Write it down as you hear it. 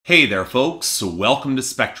Hey there folks, welcome to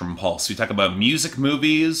Spectrum Pulse. We talk about music,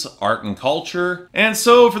 movies, art, and culture. And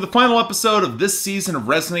so for the final episode of this season of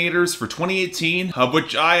Resonators for 2018, of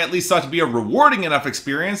which I at least thought to be a rewarding enough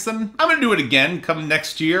experience, then I'm going to do it again come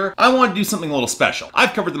next year. I want to do something a little special.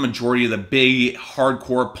 I've covered the majority of the big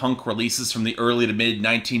hardcore punk releases from the early to mid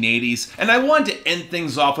 1980s, and I wanted to end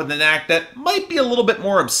things off with an act that might be a little bit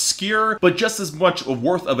more obscure, but just as much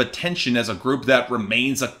worth of attention as a group that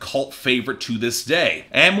remains a cult favorite to this day.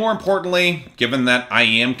 And more importantly, given that I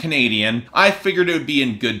am Canadian, I figured it would be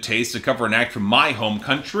in good taste to cover an act from my home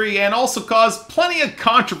country and also cause plenty of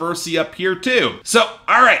controversy up here too. So,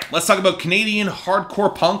 alright, let's talk about Canadian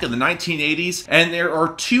hardcore punk in the 1980s, and there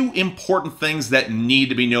are two important things that need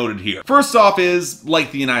to be noted here. First off is,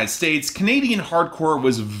 like the United States, Canadian hardcore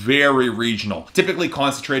was very regional, typically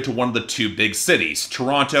concentrated to one of the two big cities,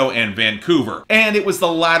 Toronto and Vancouver, and it was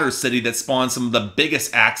the latter city that spawned some of the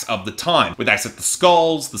biggest acts of the time, with acts like the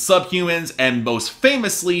Skulls, the Subhumans, and most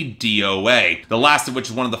famously DOA, the last of which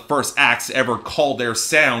is one of the first acts to ever call their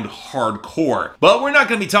sound hardcore. But we're not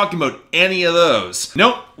going to be talking about any of those.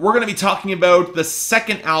 Nope, we're going to be talking about the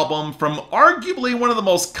second album from arguably one of the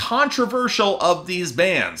most controversial of these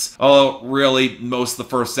bands. Although really, most of the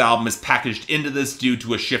first album is packaged into this due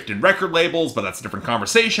to a shift in record labels, but that's a different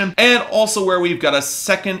conversation. And also where we've got a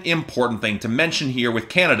second important thing to mention here with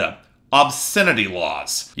Canada. Obscenity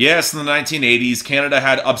laws. Yes, in the 1980s, Canada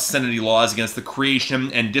had obscenity laws against the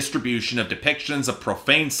creation and distribution of depictions of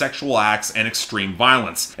profane sexual acts and extreme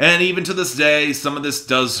violence. And even to this day, some of this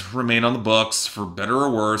does remain on the books, for better or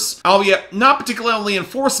worse, albeit not particularly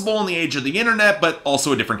enforceable in the age of the internet, but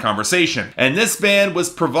also a different conversation. And this band was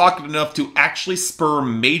provocative enough to actually spur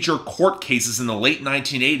major court cases in the late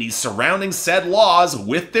 1980s surrounding said laws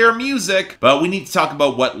with their music, but we need to talk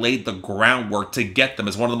about what laid the groundwork to get them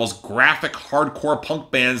as one of the most graphic hardcore punk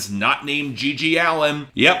bands not named G.G. Allen.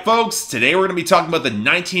 Yep, folks, today we're going to be talking about the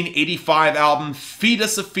 1985 album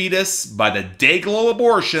Fetus by the Dayglo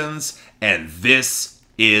Abortions, and this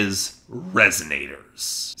is Resonators.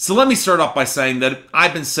 So let me start off by saying that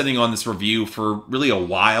I've been sitting on this review for really a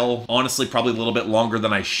while, honestly probably a little bit longer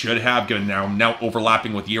than I should have, given now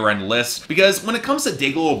overlapping with year-end lists, because when it comes to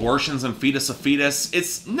Dayglo Abortions and Fetus,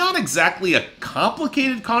 it's not exactly a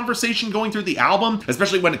complicated conversation going through the album,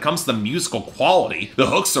 especially when it comes to the musical quality. The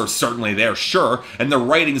hooks are certainly there, sure, and the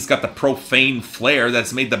writing's got the profane flair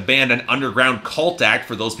that's made the band an underground cult act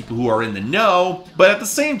for those people who are in the know, but at the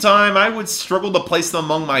same time, I would struggle to place them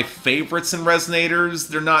among my favorites in Resonators.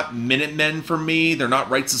 They're not Minutemen for me, they're not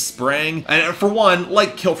Rites of Spring, and for one,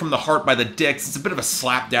 like Kill from the Heart by the Dicks, it's a bit of a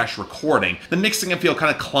slapdash recording. The mixing can feel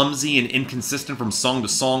kind of clumsy and inconsistent from song to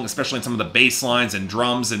song, especially in some of the bass lines and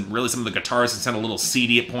drums, and really some of the guitars can sound a little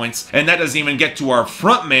seedy at points. And that doesn't even get to our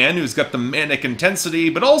frontman, who's got the manic intensity,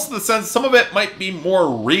 but also the sense some of it might be more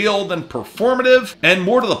real than performative. And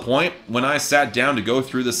more to the point, when I sat down to go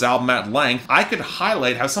through this album at length, I could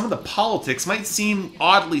highlight how some of the politics might seem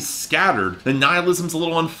oddly scattered. The nihilism's a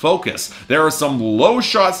little unfocused. There are some low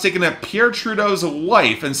shots taken at Pierre Trudeau's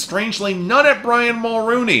wife, and strangely none at Brian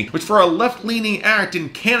Mulroney, which for a left-leaning act in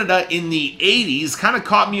Canada in the 80s kind of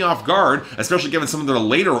caught me off guard, especially given some of their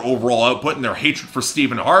later overall output and their hatred for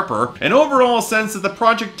Stephen Harper, an overall sense that the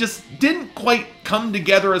project just didn't quite come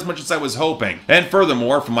together as much as I was hoping. And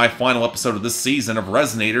furthermore, for my final episode of this season of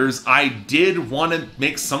Resonators, I did want to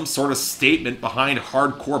make some sort of statement behind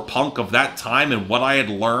hardcore punk of that time and what I had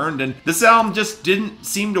learned, and this album just didn't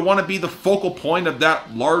seem to want to be the focal point of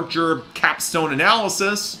that larger capstone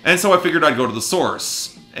analysis, and so I figured I'd go to the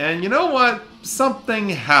source. And you know what? Something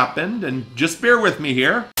happened, and just bear with me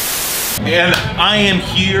here. And I am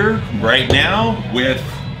here right now with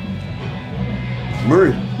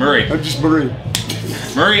Murray. I'm just Murray.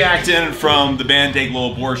 Murray Acton from the band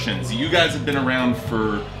Dayglo Abortions. You guys have been around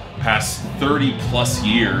for past 30 plus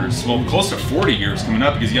years, well close to 40 years coming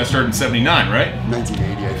up, because you got started in 79, right?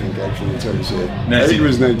 1980 I think, actually, it's hard to say. I think it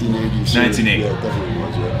was 1980. So 1980. Yeah, it definitely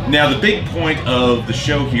was, yeah. Now the big point of the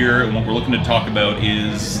show here, and what we're looking to talk about,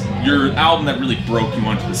 is your album that really broke you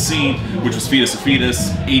onto the scene, which was Fetus,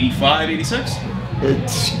 85, 86?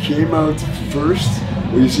 It came out first.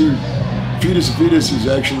 Well, you see, Fetus is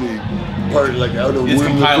actually part, like, out of the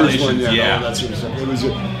first one, yeah. All that sort of stuff. It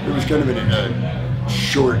was kind of a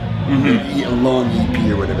short, a long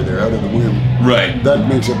EP or whatever, they're out of the whim. Right. That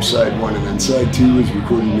makes up side one, and then side two was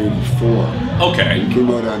recorded in 84. Okay. It came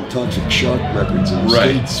out on Toxic Shock Records in the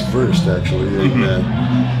States first, actually, and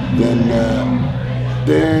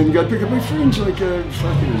then got picked up by Fringe, like,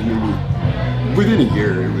 fuck, it was maybe within a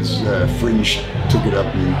year. It was, Fringe took it up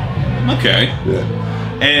and... Okay. Yeah.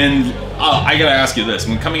 And I gotta ask you this: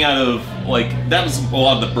 when coming out of that was a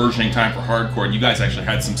lot of the burgeoning time for hardcore, and you guys actually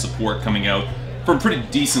had some support coming out from a pretty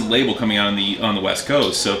decent label coming out on the West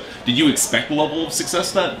Coast. So, did you expect the level of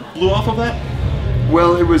success that blew off of that?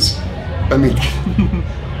 Well, it was. I mean,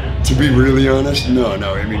 to be really honest, no.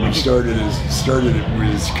 I mean, we started it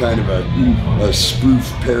was kind of a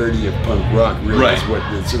spoof parody of punk rock. Really, right?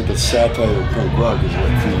 It's like a satire of punk rock is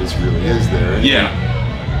what Fetus really is there. And yeah.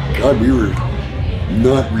 God, we were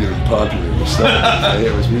not really popular with stuff.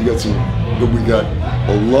 We got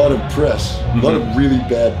a lot of press, a lot of really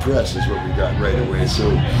bad press is what we got right away. So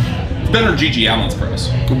it's better than G.G. Allen's press.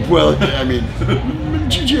 Well, I mean,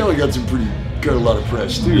 G.G. Allen got a lot of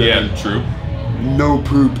press too. Yeah, I mean, true. No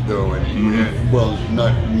poop though, and well,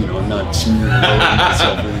 not smearing all over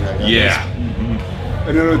myself or anything like that. Yeah. I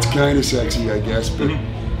don't know, it's kind of sexy, I guess, but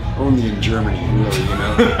only in Germany, really,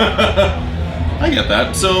 I get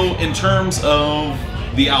that. So, in terms of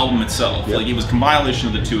the album itself, it was a compilation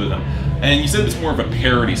of the two of them, and you said it was more of a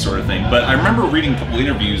parody sort of thing. But I remember reading a couple of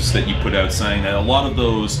interviews that you put out saying that a lot of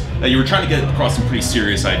those that you were trying to get across some pretty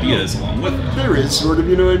serious ideas along with it. There is sort of,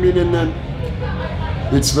 you know what I mean, and then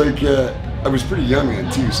it's like. I was pretty young then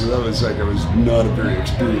too, so that was I was not a very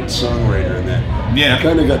experienced songwriter in that. Yeah. I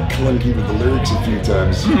kind of got clunky with the lyrics a few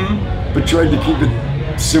times, but tried to keep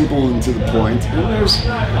it simple and to the point.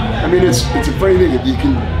 And it's a funny thing if you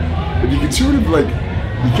can sort of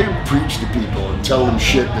you can't preach to people and tell them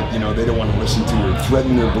shit that they don't want to listen to or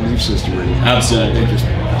threaten their belief system or anything. Absolutely. They just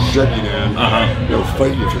shut you down. They'll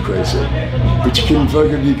fight you for Christ's sake. But you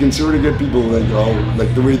can sort of get people the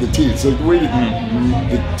way the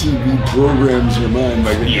TV programs your mind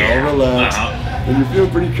by getting all relaxed. And you feel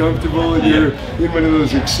pretty comfortable and you're in one of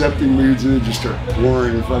those accepting moods and they just start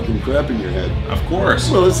pouring fucking crap in your head. Of course.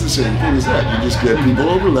 Well, it's the same thing as that. You just get people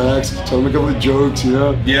all relaxed, tell them a couple of jokes,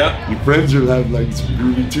 Yeah. Your friends are having some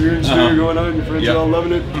groovy tunes going on, your friends are all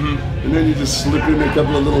loving it. And then you just slip in a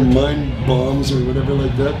couple of little mind bombs or whatever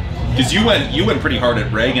like that. Because you went pretty hard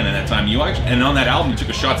at Reagan at that time. And on that album you took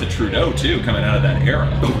a shot at Trudeau too, coming out of that era.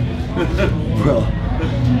 Well,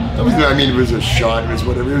 it was a shot, it was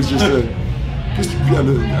whatever. It was just a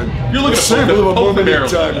you're looking sample of a moment in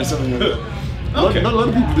time or something like that. Okay. Not a lot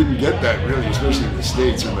of people didn't get that really, especially in the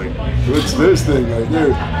States. They're like, what's this thing right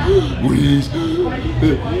there? Wheeze. But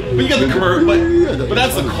you got the commercial. But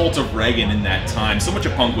that's the cult of Reagan in that time. So much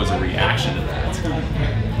of punk was a reaction to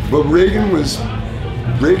that. But Reagan was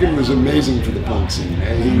amazing for the punk scene.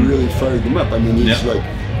 And he really fired them up. I mean, he's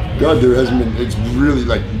God, there hasn't been. It's really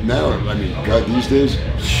now. I mean, God, these days,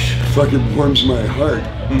 fucking warms my heart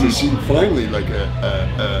to see finally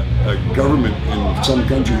a government in some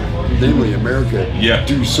country, namely America,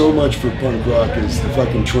 do so much for punk rock as the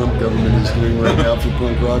fucking Trump government is doing right now for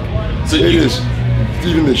punk rock. So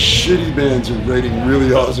even the shitty bands are writing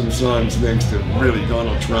really awesome songs thanks to really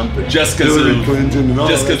Donald Trump and Hillary Clinton and all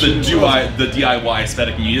that. Just because the DIY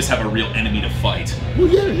aesthetic, and you just have a real enemy to fight. Well,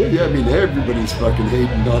 yeah. I mean, everybody's fucking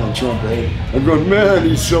hating Donald Trump, eh? I'm going, man,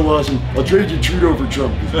 he's so awesome. I'll trade you Trudeau for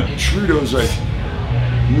Trump. Trudeau's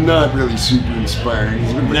not really super inspiring.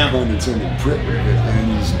 He's a bit of a condescending prick with it,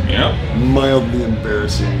 and he's mildly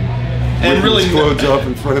embarrassing. And really clothes off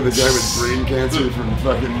in front of a guy with brain cancer from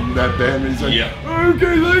fucking that band. And he's like,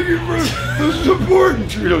 okay, thank you for the support. And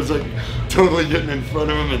Trudeau's totally getting in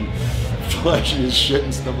front of him and flashing his shit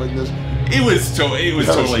and stuff like this. It was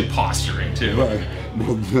totally posturing too. Right.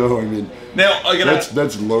 Well, no, I mean,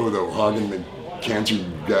 that's low though. Hogging the cancer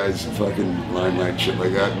guy's fucking limelight, shit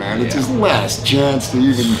like that, man. It's his last chance to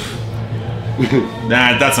even.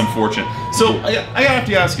 That's unfortunate. So I have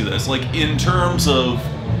to ask you this, in terms of.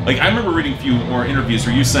 I remember reading a few more interviews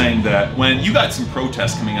where you saying that when you got some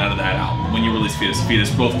protests coming out of that album when you released Fetus,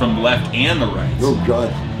 both from the left and the right. Oh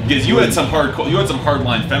God! Because you had some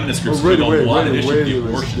hardline feminist groups right away, a lot of there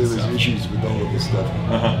was issues with all of this stuff.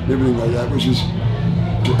 Everything like that was just.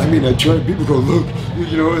 I mean, people go, look,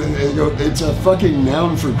 they go, it's a fucking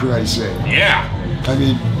noun for Christ's sake. Yeah. I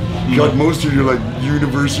mean, God, most of your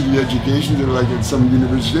university education, they're in some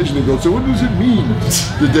university, they go, so what does it mean,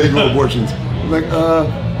 the Dayglo Abortions? I'm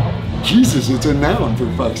Jesus, it's a noun for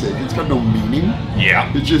fuck's sake. It's got no meaning.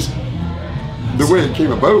 Yeah. It just, the way it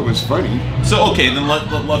came about was funny. So, okay, then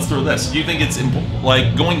let's throw this. Do you think it's,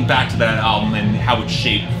 going back to that album and how it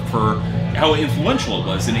shaped for, how influential it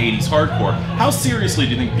was in 80s hardcore, how seriously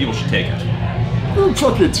do you think people should take it? Oh,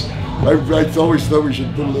 fuck it. I always thought we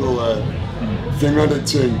should put a little thing on it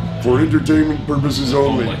saying, for entertainment purposes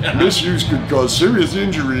only. Misuse could cause serious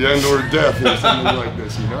injury and or death or something like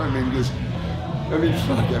this,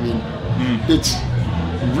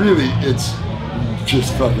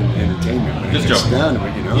 just fucking entertainment. When just it gets joking. down to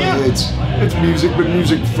it, you know? Yeah. It's music, but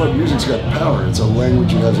music's got power. It's a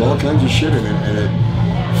language that has all kinds of shit in it, and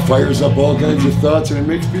it fires up all kinds of thoughts, and it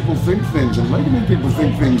makes people think things. And it might make people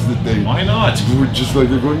think things that they... Why not? Would just like,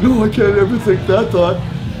 they're going, no, I can't ever think that thought.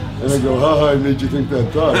 And I go, haha, I made you think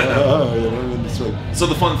that thought. Ha, you know, and it's like... So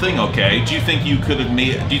the fun thing, okay, do you think you could have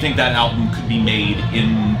made... Do you think that album could be made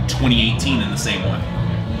in 2018 in the same way?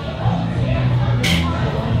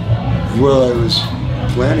 Well, I was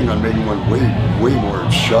planning on making one way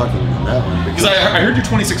more shocking than that one. Because I heard your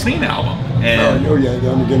 2016 album. And oh yeah, the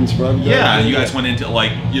Armageddon's Private. Yeah, you guys went into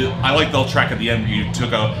like, I like the track at the end where you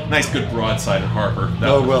took a nice good broadside at Harper.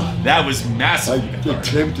 That was massive. I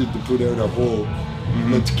attempted to put out a whole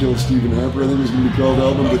Let's Kill Stephen Harper, I think it was going to be called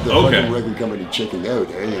album, but the fucking record company chickened out,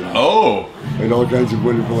 eh? And all kinds of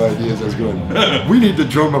wonderful ideas. I was going, we need to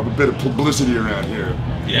drum up a bit of publicity around here.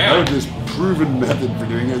 Yeah. I have this proven method for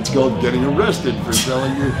doing it. It's called getting arrested for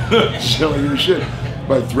selling your shit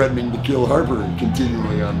by threatening to kill Harper and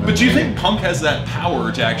continually on that. But do you think punk has that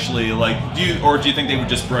power to actually, like, do you think they would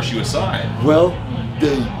just brush you aside? Well,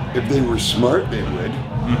 if they were smart, they would.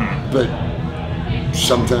 But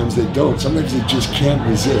sometimes they don't. Sometimes they just can't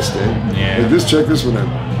resist, eh? Yeah. Like check this one out.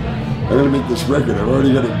 I'm gonna make this record. I've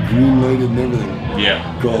already got it green lighted and everything. Yeah.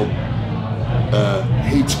 Called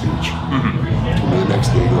Hate Speech. From the next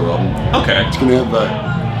Dayglo album. Okay. It's gonna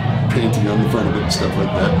have painting on the front of it and stuff like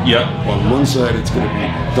that. Yeah. On one side, it's gonna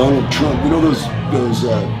be Donald Trump. You know those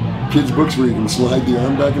kids' books where you can slide the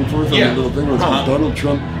arm back and forth on the little thing? Well, it's Donald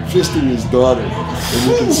Trump fisting his daughter, and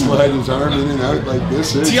you can slide his arm in and out like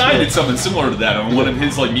this. T.I. did something similar to that on one of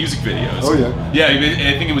his like music videos. Oh yeah. Yeah,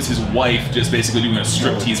 I think it was his wife just basically doing a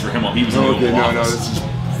striptease for him while he was in the Oval Office. No, this is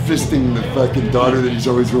fisting the fucking daughter that he's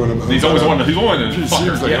always running about. He's always wanted to fuck her.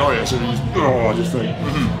 Seems like, oh yeah, so he's just like,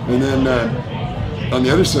 and then on the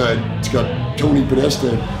other side, it's got Tony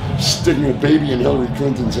Podesta sticking a baby in Hillary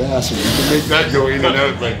Clinton's ass, and you can make that go in and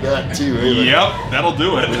out like that too. Eh? Like, yep, that'll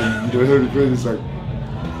do it. And, Hillary Clinton's like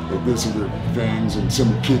this with her fangs and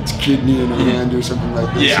some kid's kidney in her hand or something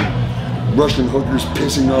like this. Yeah. And Russian hookers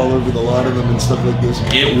pissing all over the lot of them and stuff like this.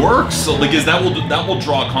 It works, so because that will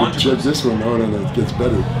draw controversy. Check this one. No, it gets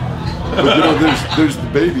better. But there's the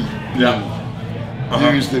baby.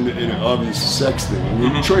 Used in an obvious sex thing.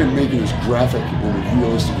 And we try and make it as graphic and as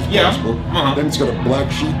realistic as possible. Then it's got a black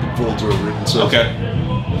sheet that folds over it and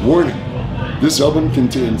says, warning, this album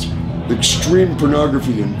contains extreme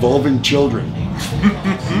pornography involving children.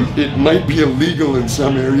 It might be illegal in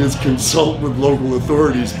some areas. Consult with local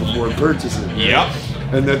authorities before purchasing. Yep.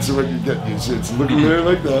 And that's what you get. It's looking there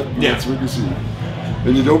like that. And that's what you see.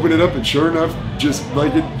 And you'd open it up, and sure enough, just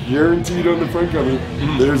like it guaranteed on the front cover,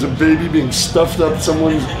 there's a baby being stuffed up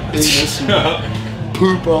someone's anus, and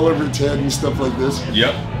poop all over its head and stuff like this.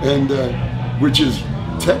 Yep. And which is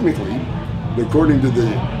technically, according to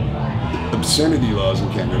the obscenity laws in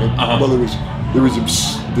Canada, well, there was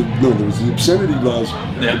the obscenity laws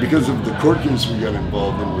because of the court case we got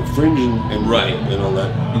involved in with fringing and all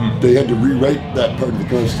that. They had to rewrite that part of the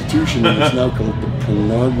Constitution, and it's now called the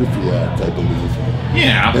Pornography Act, I believe.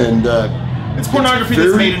 Yeah. And it's pornography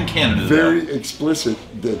that's made in Canada. Very explicit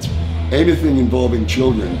that anything involving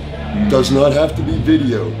children does not have to be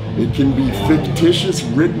video. It can be fictitious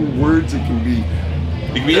written words. It can be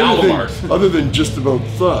album art. Other than just about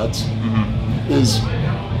thoughts, is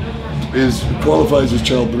qualifies as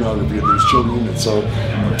child pornography if there's children in it. So,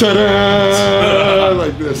 ta-da!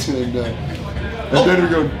 Like this, and then we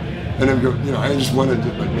go. And I go, I just wanted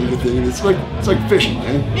to make a thing, and it's like fishing,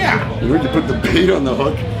 man. Yeah. You put the bait on the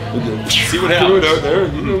hook, and you see what throw it happens. out there,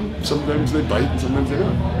 and sometimes they bite, and sometimes they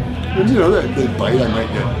don't. And they bite, I might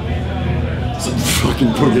get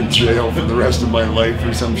fucking put in jail for the rest of my life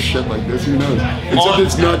or some shit like this. Who knows? Except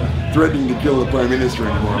it's not threatening to kill the Prime Minister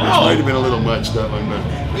anymore, which might have been a little much, that one,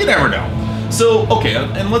 but you never know. So, okay,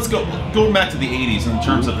 and let's go back to the 80s in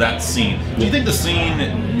terms of that scene. Do you think the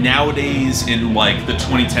scene nowadays in like the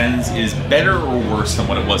 2010s is better or worse than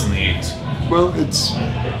what it was in the 80s? Well,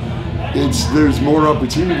 there's more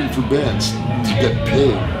opportunity for bands to get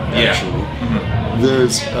paid, actually.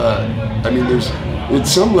 There's at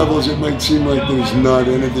some levels it might seem like there's not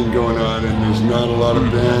anything going on and there's not a lot of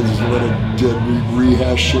bands, there's a lot of dead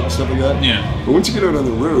rehash shit and stuff like that. Yeah. But once you get out on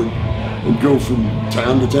the road and go from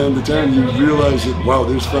town to town to town, you realize that, wow,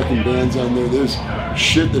 there's fucking bands on there, there's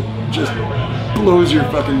shit that just blows your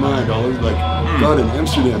fucking mind. God, in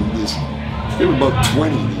Amsterdam, there were about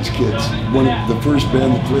 20 of these kids. One of the first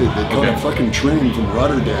band that played, they caught a fucking train from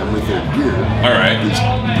Rotterdam with their gear. All right. His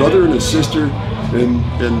brother and his sister and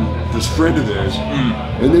this friend of theirs.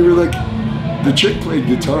 And they were like, the chick played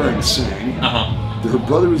guitar and sang. The her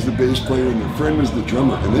brother was the bass player and their friend was the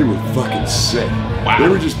drummer, and they were fucking sick. Wow. They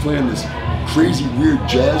were just playing this crazy, weird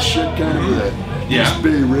jazz shit kind of with that. Miss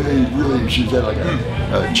Bay Ray, really, she had like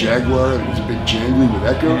a Jaguar, and it was a big jangling with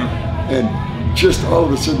echo, and just all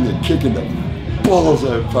of a sudden they're kicking the balls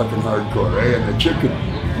out fucking hardcore, right? And the chick could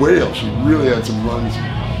wail. She really had some runs.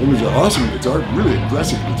 It was an awesome guitar, really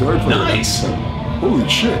aggressive guitar player. Nice. Holy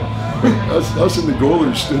shit. Us and the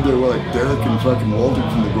Goalers stood there like Derek and fucking Walter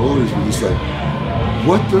from the Goalers were just like,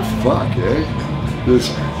 what the fuck, eh? This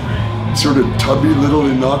sort of tubby little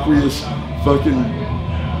innocuous fucking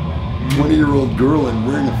 20-year-old girl and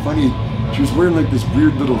wearing a funny, she was wearing like this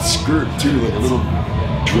weird little skirt too, like a little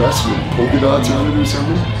dress with polka dots on it or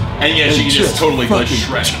something. And yeah, she just totally like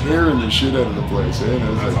shred. Tearing the shit out of the place, eh? And I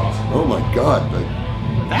was like, oh my god, like.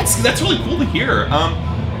 That's really cool to hear.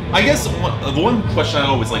 I guess the one question I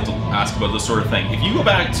always like to ask about this sort of thing, if you go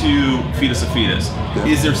back to Fetus of Fetus,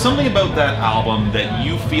 is there something about that album that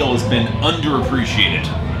you feel has been underappreciated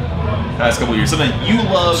the past couple of years? Something you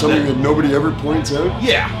love? Something that nobody ever points out?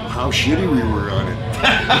 Yeah. How shitty we were on it.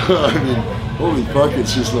 I mean, holy fuck,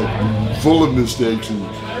 it's just like full of mistakes, and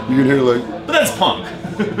you can hear like... But that's punk.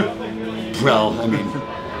 Well, I mean,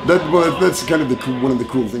 that's kind of one of the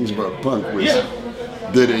cool things about punk was...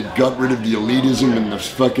 that it got rid of the elitism and the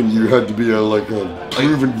fucking, you had to be a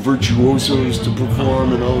proven virtuosos to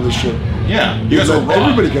perform and all this shit. Yeah, you guys were raw.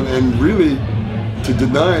 Everybody come and really to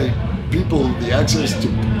deny people the access to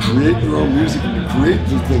create their own music and to create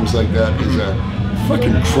things like that is a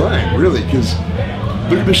fucking crime, really, because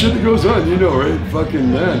look at the shit that goes on, you know, right?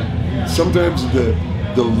 Fucking man, sometimes the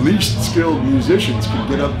least skilled musicians can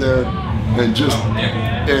get up there and just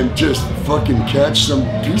fucking catch some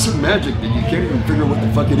piece of magic that you can't even figure out what the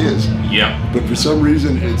fuck it is. Yeah. But for some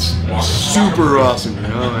reason, it's super awesome,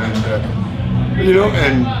 you know,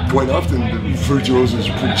 and quite often the virtuosos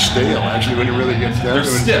are pretty stale. Actually, when it really gets down to it,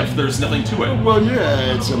 they're stiff. There's nothing to it. Well,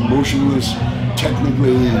 yeah, it's emotionless.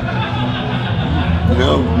 Technically, you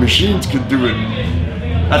know, machines could do it.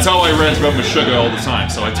 That's how I rant about Meshuggah all the time.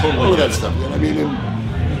 So I totally all get that stuff. I mean,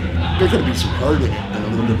 there could be some heart in it and a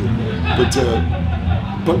little bit of it. But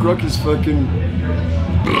punk rock is fucking.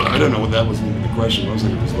 I don't know what that wasn't even the question. I was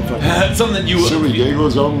like, it was the fucking something that you silly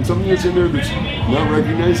Dayglo's album, something that's in there that's not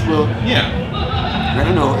recognized. Well, yeah, I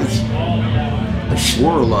don't know. I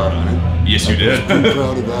swore a lot on it. Yes, you did. I was pretty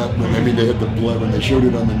proud of that. They had the blood when they showed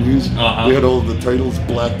it on the news. They had all the titles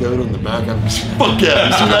blacked out on the back. I was fuck yeah!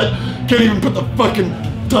 You see that? Can't even put the fucking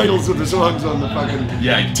titles of the songs on the fucking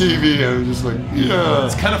TV. I was just like, yeah.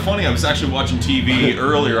 It's kind of funny. I was actually watching TV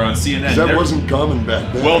earlier on CNN. That wasn't common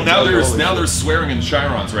back then. Well, now there's swearing in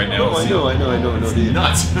chirons right now. Oh, I know. It's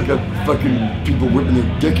nuts. Got fucking people whipping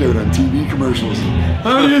their dick out on TV commercials.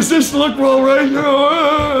 How does this look all right? You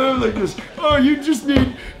know, like this. Oh, you just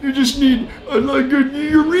need like a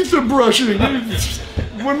urethra brushing.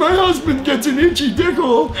 When my husband gets an itchy dick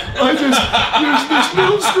hole, I just use this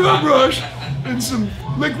little straw brush and some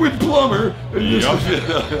liquid plumber. And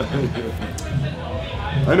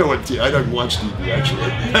I know what I don't watch TV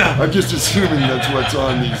actually. I'm just assuming that's what's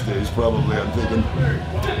on these days. Probably, I'm thinking.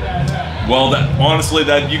 Well, honestly,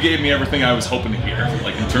 you gave me everything I was hoping to hear.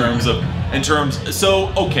 Like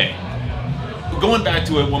so okay. Going back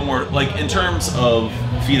to it one more, like in terms of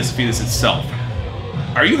Fetus itself.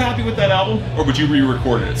 Are you happy with that album, or would you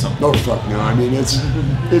re-record it at some point? Oh fuck no! I mean, it's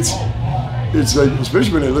like,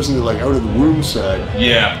 especially when I listen to like Out of the Womb side.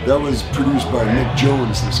 Yeah. That was produced by Nick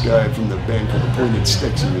Jones, this guy from the band called The Pointed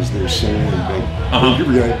Sticks. He was their singer and big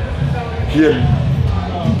guy. He had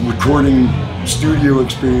recording studio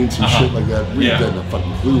experience and shit like that. We had no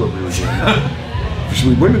fucking clue what we were doing. So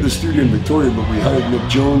we went to the studio in Victoria, but we hired Nick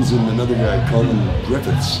Jones and another guy, Colin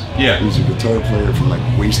Griffiths. Yeah. Who's a guitar player from like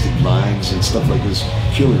Wasted Lines and stuff like this.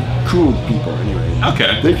 Killer, cool people anyway.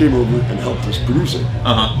 Okay. They came over and helped us produce it.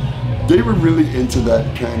 They were really into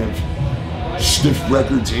that kind of stiff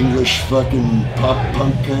records, English fucking pop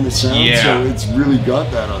punk kind of sound. Yeah. So it's really got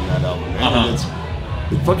that on that album. And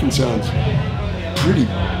it fucking sounds pretty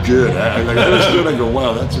good. I listen to it, I go,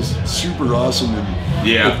 wow, that's just super awesome and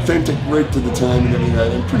authentic right to the time and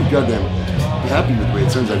everything. I'm pretty goddamn happy with the way it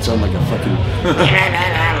sounds. I sound like a fucking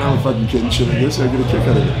fucking kid and shit like this. I get a kick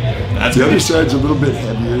out of it. The other side's a little bit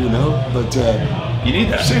heavier, you know, but you need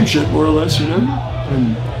that. Same shit more or less, you know.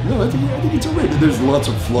 And no, I think it's alright. There's lots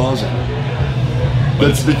of flaws in it.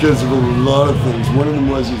 That's because of a lot of things. One of them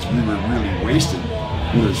was we were really wasted.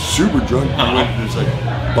 We were super drunk. There's like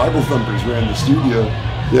Bible thumpers ran the studio.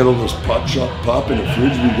 They had all those pot shop pop in a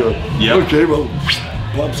fridge. We go, okay, well,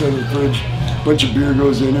 pops out of the fridge. Bunch of beer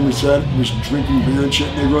goes in, and we're drinking beer and shit.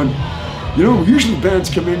 And they're going, you know, usually bands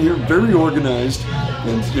come in here very organized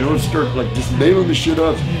and, you know, start like just nailing the shit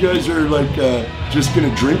up. You guys are like just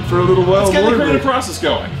gonna drink for a little while. Let's get the creative process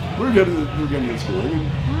going. We're getting this going,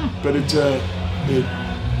 but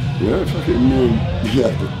yeah, fucking,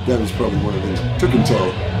 that was probably one of the things. It took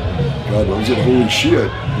until, God, I was at Holy Shit.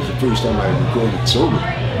 It was the first time I recorded sober,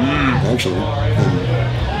 actually.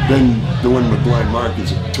 And then the one with Blind Mark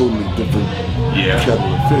is a totally different kettle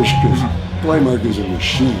of fish, because Blind Mark is a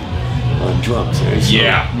machine on drums. So,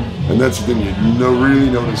 and that's the thing you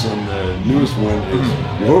really notice on the newest one is,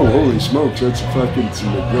 whoa, holy smokes, that's fucking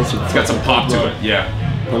some aggressive. It's got some pop to it,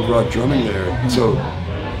 punk rock drumming there. So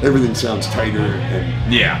everything sounds tighter and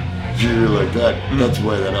like that. That's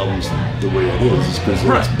why that album's the way it is because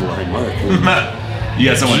it's Blind Mark.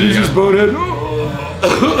 Yeah, someone Jesus Bonehead,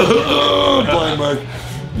 Blind Mark.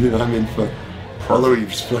 You know, I mean, although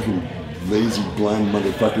he's fucking lazy, blind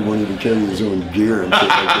motherfucker, won't even carry his own gear and shit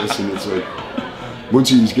like this, and it's like, once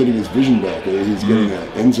he's getting his vision back, he's getting an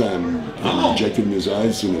enzyme injected in his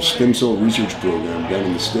eyes in a stem cell research program down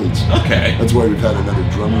in the States. Okay. That's why we've had another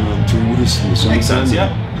drummer on tour with us in the summertime. Makes sense,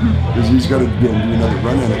 Because he's got to do another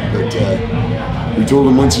run at it, but we told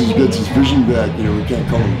him once he gets his vision back, you know, we can't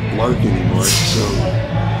call him Blark anymore, so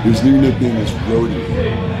his new nickname is Brody.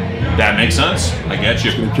 That makes sense. I get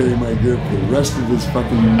you. He's going to carry my gear for the rest of his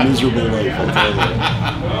fucking miserable life, I'll tell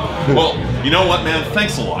you. Well, you know what, man?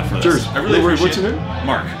 Thanks a lot for this. Cheers. I really appreciate What's your name?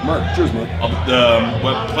 Mark. Cheers, Mark. What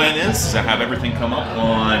the plan is to have everything come up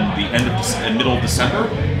on the middle of December.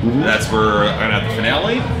 That's where I'm going to have the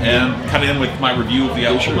finale, and cut in with my review of the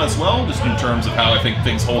album as well, just in terms of how I think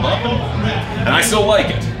things hold up, and I still like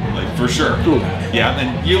it. Like, for sure. Cool. Yeah,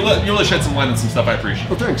 and you really shed some light on some stuff I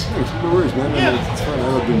appreciate. Oh, thanks. No worries, man. It's fun. I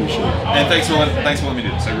love doing this shit. And thanks for letting me do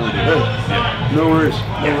this. I really do. No worries.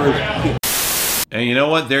 And you know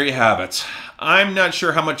what? There you have it. I'm not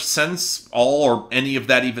sure how much sense all or any of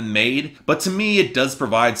that even made, but to me it does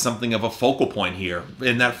provide something of a focal point here,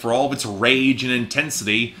 in that for all of its rage and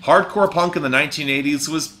intensity, hardcore punk in the 1980s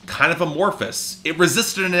was kind of amorphous. It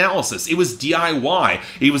resisted analysis. It was DIY.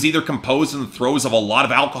 It was either composed in the throes of a lot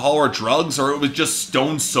of alcohol or drugs, or it was just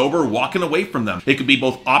stone sober walking away from them. It could be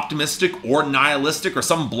both optimistic or nihilistic or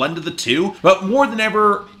some blend of the two, but more than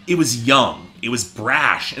ever, it was young. It was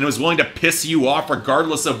brash, and it was willing to piss you off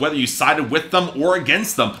regardless of whether you sided with them or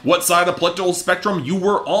against them, what side of the political spectrum you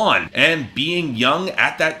were on. And being young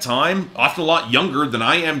at that time, often a lot younger than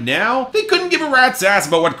I am now, they couldn't give a rat's ass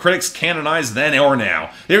about what critics canonized then or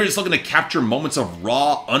now. They were just looking to capture moments of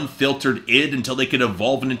raw, unfiltered id until they could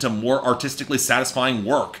evolve it into more artistically satisfying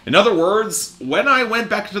work. In other words, when I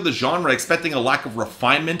went back into the genre expecting a lack of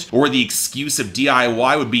refinement or the excuse of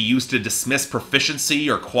DIY would be used to dismiss proficiency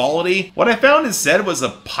or quality, what I found instead was a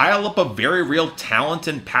pileup of very real talent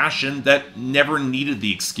and passion that never needed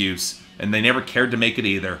the excuse. And they never cared to make it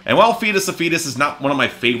either. And while Fetus is not one of my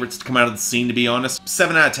favorites to come out of the scene, to be honest,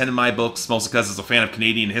 7 out of 10 in my books, mostly because as a fan of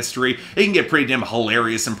Canadian history, it can get pretty damn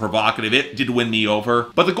hilarious and provocative. It did win me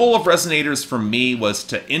over. But the goal of Resonators for me was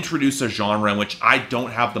to introduce a genre in which I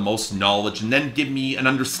don't have the most knowledge and then give me an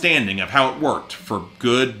understanding of how it worked, for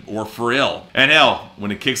good or for ill. And hell,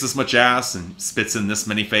 when it kicks this much ass and spits in this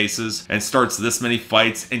many faces and starts this many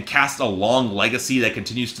fights and casts a long legacy that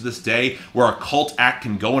continues to this day, where a cult act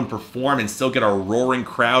can go and perform and still get a roaring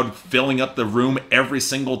crowd filling up the room every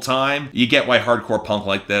single time, you get why hardcore punk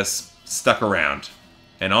like this stuck around.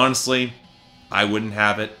 And honestly, I wouldn't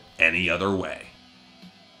have it any other way.